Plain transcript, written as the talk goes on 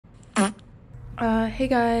Hey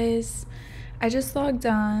guys, I just logged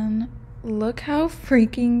on. Look how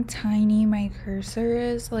freaking tiny my cursor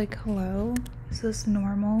is. Like, hello? Is this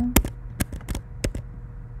normal?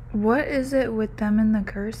 What is it with them and the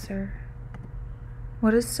cursor?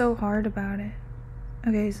 What is so hard about it?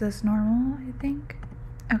 Okay, is this normal, I think?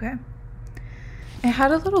 Okay. It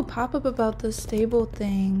had a little pop-up about the stable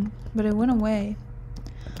thing, but it went away.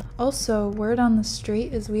 Also, word on the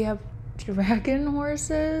street is we have dragon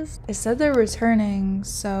horses. It said they're returning,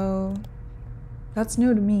 so that's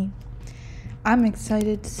new to me. I'm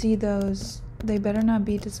excited to see those. They better not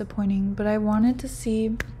be disappointing, but I wanted to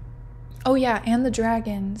see... Oh yeah, and the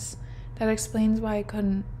dragons. That explains why I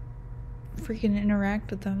couldn't freaking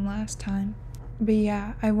interact with them last time. But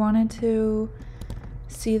yeah, I wanted to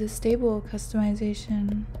see the stable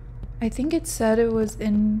customization. I think it said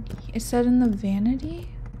it said in the vanity?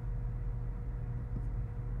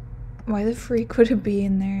 Why the freak would it be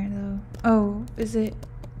in there though? Oh, is it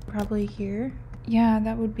probably here? Yeah,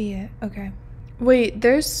 that would be it. Okay. Wait,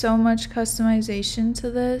 there's so much customization to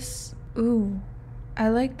this. Ooh, I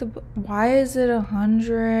like the... Why is it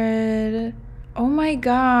 100? Oh my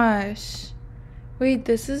gosh. Wait,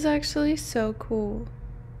 this is actually so cool.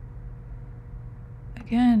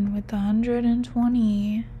 Again, with the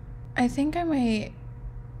 120. I think I might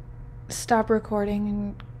stop recording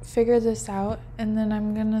and figure this out, and then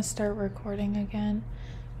I'm gonna start recording again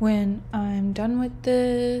when I'm done with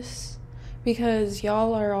this, because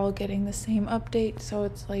y'all are all getting the same update, so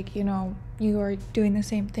it's like, you know, you are doing the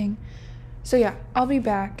same thing. So yeah, I'll be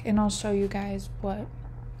back and I'll show you guys what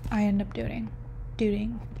I end up doing.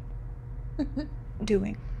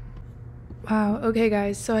 Wow, okay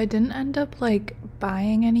guys, so I didn't end up like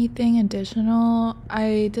buying anything additional.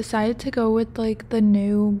 I decided to go with like the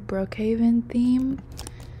new Brookhaven theme.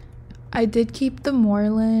 I did keep the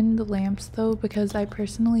Moreland lamps though, because I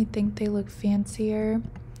personally think they look fancier,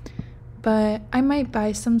 but I might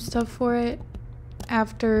buy some stuff for it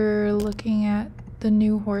after looking at the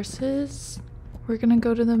new horses. We're gonna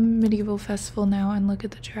go to the medieval festival now and look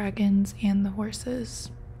at the dragons and the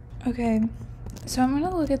horses. Okay, so I'm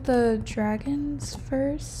gonna look at the dragons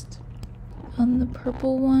first. On the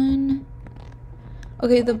purple one.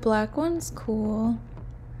 Okay, the black one's cool.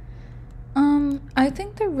 I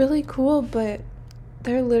think they're really cool, but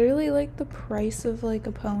they're literally like the price of like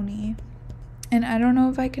a pony. And I don't know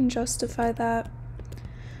if I can justify that.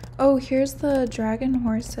 Oh, here's the dragon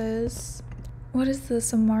horses. What is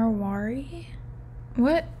this, a Marwari?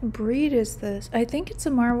 What breed is this? I think it's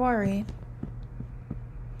a Marwari.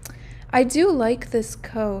 I do like this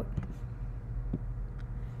coat.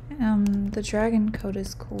 The dragon coat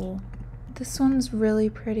is cool. This one's really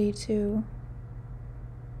pretty too.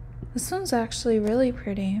 This one's actually really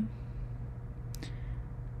pretty.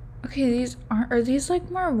 Okay, these are these like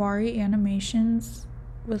Marwari animations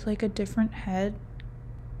with like a different head?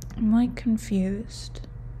 I'm like confused.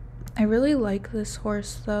 I really like this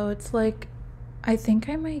horse though. It's like, I think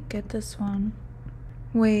I might get this one.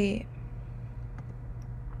 Wait.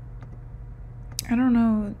 I don't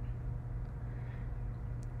know.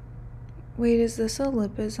 Wait, is this a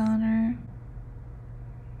Lipizzaner?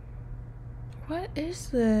 What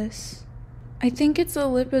is this? I think it's a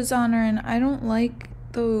Lipizzaner, and I don't like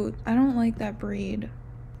that breed.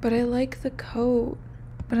 But I like the coat.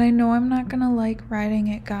 But I know I'm not gonna like riding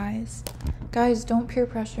it, guys. Guys, don't peer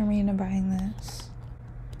pressure me into buying this.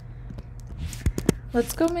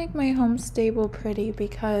 Let's go make my home stable pretty,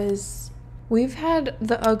 because we've had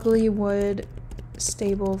the ugly wood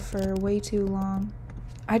stable for way too long.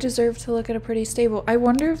 I deserve to look at a pretty stable. I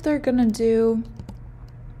wonder if they're gonna do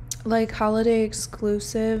like holiday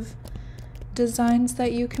exclusive designs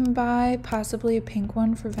that you can buy, possibly a pink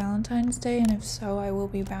one for Valentine's Day, and if so, I will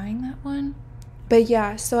be buying that one. But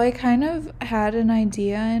yeah, so I kind of had an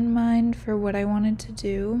idea in mind for what I wanted to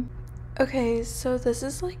do. Okay, so this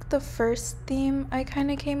is like the first theme I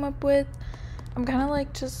kind of came up with. I'm kind of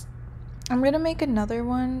like I'm gonna make another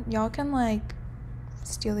one. Y'all can like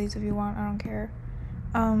steal these if you want, I don't care.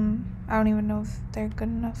 I don't even know if they're good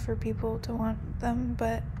enough for people to want them,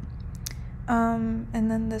 but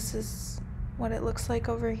and then this is what it looks like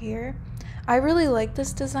over here. I really like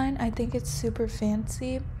this design. I think it's super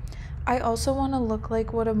fancy. I also want to look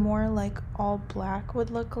like what a more like all black would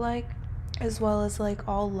look like, as well as like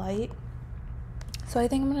all light. So I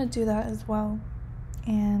think I'm gonna do that as well,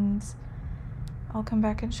 and I'll come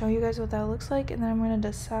back and show you guys what that looks like, and then I'm gonna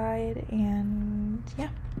decide, and yeah.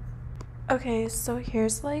 Okay, so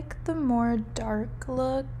here's like the more dark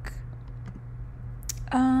look.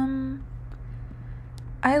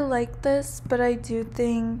 I like this, but I do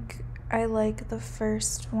think I like the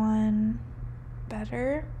first one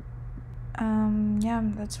better. Yeah,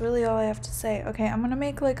 that's really all I have to say. Okay, I'm gonna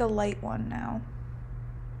make like a light one now.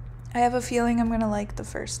 I have a feeling I'm gonna like the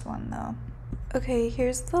first one though. Okay,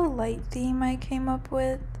 here's the light theme I came up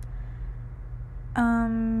with.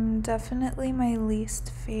 Definitely my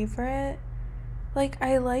least favorite. Like,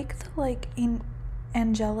 I like the like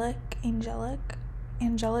angelic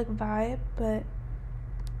vibe, but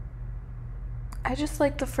I just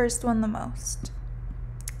like the first one the most.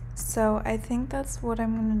 So I think that's what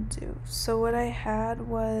I'm gonna do. So what I had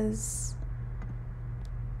was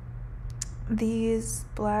these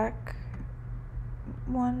black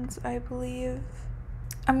ones, I believe.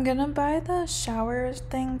 I'm gonna buy the shower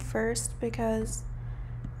thing first because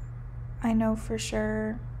I know for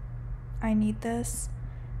sure I need this.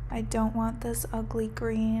 I don't want this ugly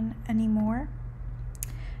green anymore.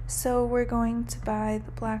 So we're going to buy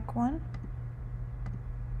the black one.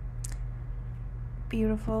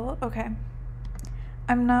 Beautiful. Okay.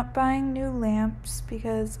 I'm not buying new lamps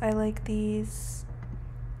because I like these.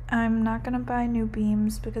 I'm not gonna buy new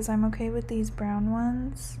beams because I'm okay with these brown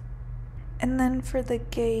ones. And then for the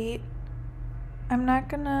gate, I'm not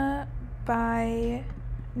gonna buy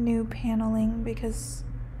new paneling because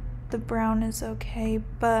the brown is okay,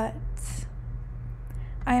 but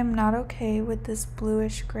I am not okay with this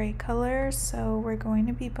bluish gray color, so we're going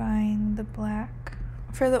to be buying the black.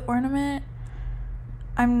 For the ornament,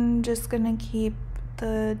 I'm just gonna keep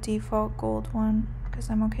the default gold one because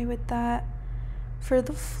I'm okay with that. For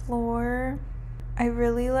the floor, I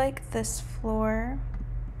really like this floor.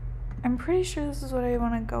 I'm pretty sure this is what I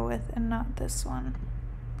want to go with and not this one.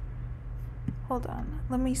 Hold on,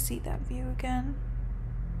 let me see that view again.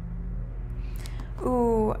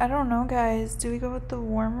 Ooh, I don't know, guys. Do we go with the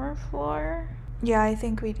warmer floor? Yeah, I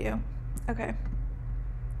think we do. Okay.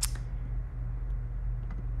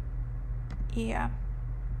 Yeah.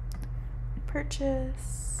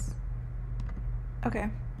 Purchase. Okay.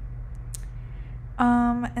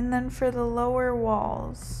 And then for the lower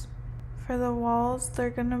walls. For the walls, they're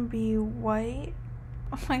gonna be white.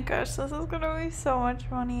 Oh my gosh, this is gonna be so much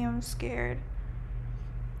money. I'm scared.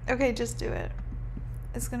 Okay, just do it.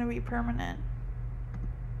 It's gonna be permanent.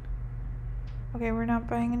 Okay, we're not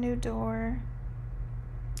buying a new door.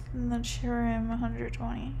 And then Shirim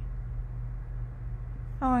 120.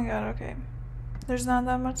 Oh my god, okay. There's not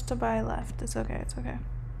that much to buy left. It's okay, it's okay.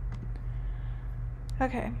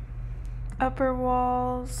 Okay. Upper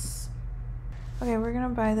walls. Okay, we're gonna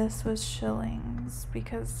buy this with shillings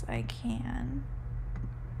because I can.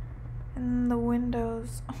 And the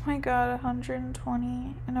windows. Oh my god,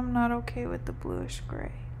 120. And I'm not okay with the bluish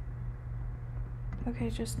gray. Okay,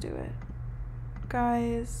 just do it.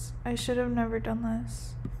 Guys, I should have never done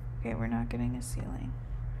this. Okay, we're not getting a ceiling.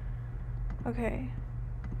 Okay.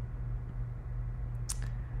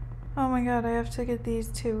 Oh my god, I have to get these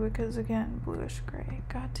two because again, bluish gray.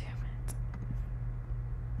 God damn it.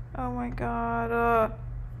 Oh my god.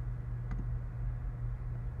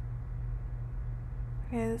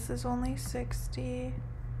 Okay, this is only 60.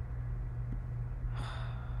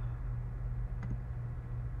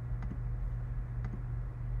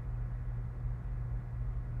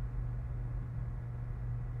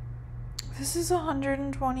 This is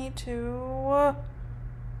 122.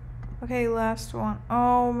 Okay, last one.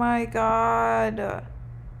 Oh my god.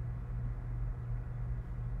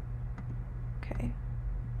 Okay.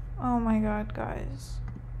 Oh my god, guys.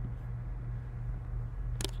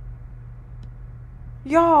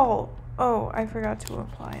 Y'all! Oh, I forgot to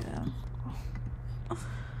apply them.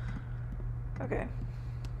 Okay.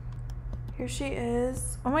 Here she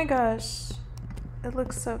is. Oh my gosh. It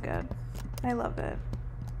looks so good. I love it.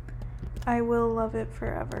 I will love it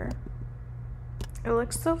forever. It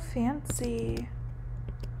looks so fancy.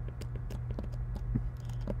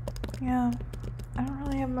 Yeah. I don't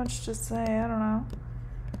really have much to say. I don't know.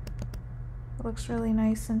 It looks really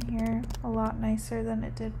nice in here. A lot nicer than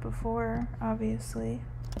it did before, obviously.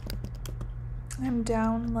 I'm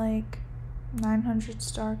down like 900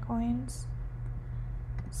 star coins.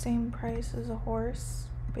 Same price as a horse,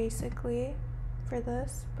 basically, for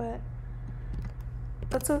this, but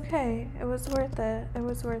that's okay. It was worth it. It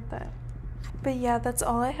was worth it. But yeah, that's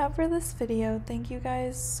all I have for this video. Thank you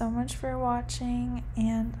guys so much for watching,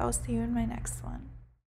 and I'll see you in my next one.